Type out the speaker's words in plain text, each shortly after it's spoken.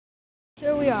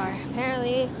Here we are.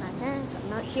 Apparently, my parents are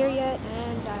not here yet,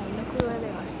 and I have no clue where they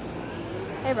are.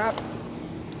 Hey, Rob.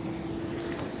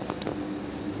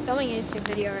 Filming a YouTube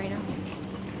video right now.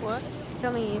 What?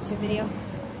 Filming a YouTube video.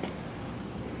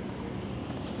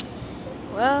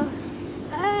 Well,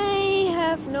 I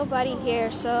have nobody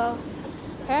here, so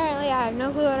apparently I have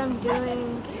no clue what I'm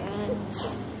doing, and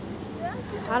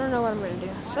I don't know what I'm going to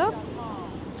do. So,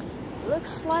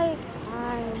 looks like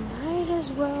I might as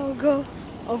well go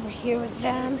over here with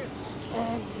them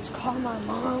and call my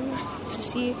mom to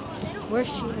see where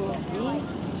she will be.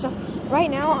 So right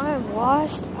now I'm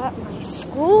lost at my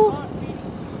school,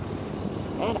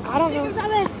 and I don't know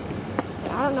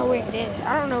where it is.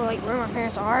 I don't know like where my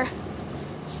parents are.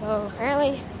 So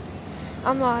apparently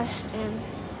I'm lost, and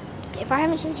if I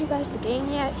haven't showed you guys the gang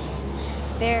yet,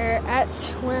 they're at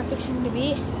where I'm fixing to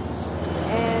be,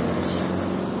 and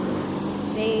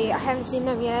I haven't seen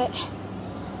them yet.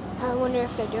 I wonder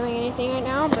if they're doing anything right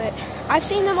now, but I've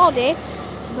seen them all day,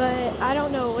 but I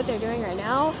don't know what they're doing right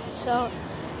now. So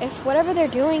if whatever they're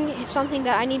doing is something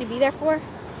that I need to be there for,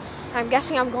 I'm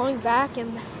guessing I'm going back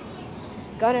and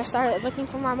gonna start looking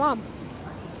for my mom.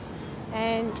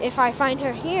 And if I find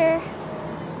her here,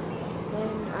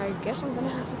 then I guess I'm gonna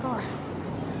have to call her.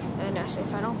 And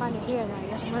if I don't find her here, then I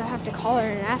guess I'm gonna have to call her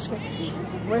and ask her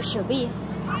where she'll be.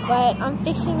 But I'm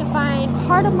fixing to find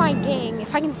part of my gang.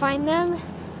 If I can find them,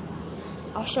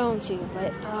 I'll show them to you,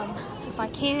 but if I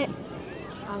can't,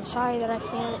 I'm sorry that I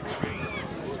can't,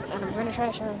 and I'm going to try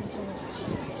to show them to you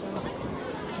guys. So,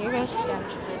 here goes the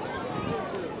scavenger hunt.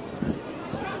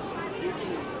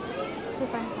 See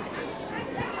if I can find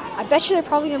them. I bet you they're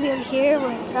probably going to be over here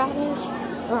where the crowd is,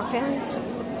 or my parents,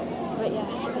 but yeah,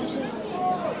 I bet you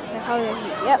they're probably over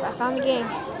here. Yep, I found the gang.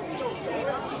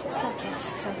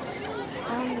 So,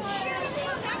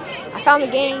 I found the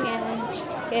gang, and,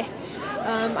 okay.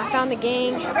 I found the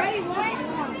gang,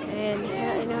 and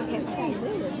apparently now I can't find it,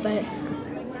 but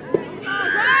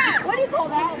what do you call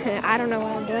that? I don't know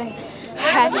what I'm doing.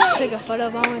 I just took a photo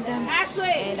bomb with them,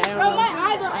 and I don't know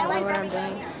what I'm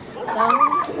doing. So,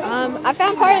 I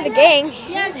found part of the gang.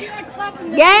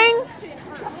 Gang?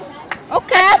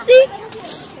 Okay. I see.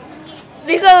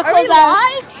 These are the clothes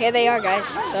out. Here they are, guys.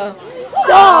 So,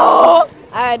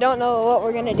 I don't know what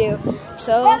we're gonna do.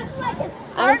 So,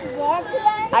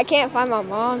 I can't find my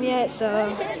mom yet, so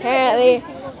apparently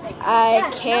I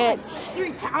can't.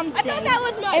 I thought that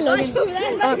was my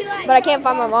but I can't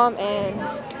find my mom, and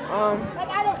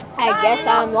I guess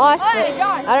I'm lost, but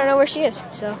I don't know where she is.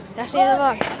 So that's the end of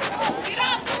the vlog.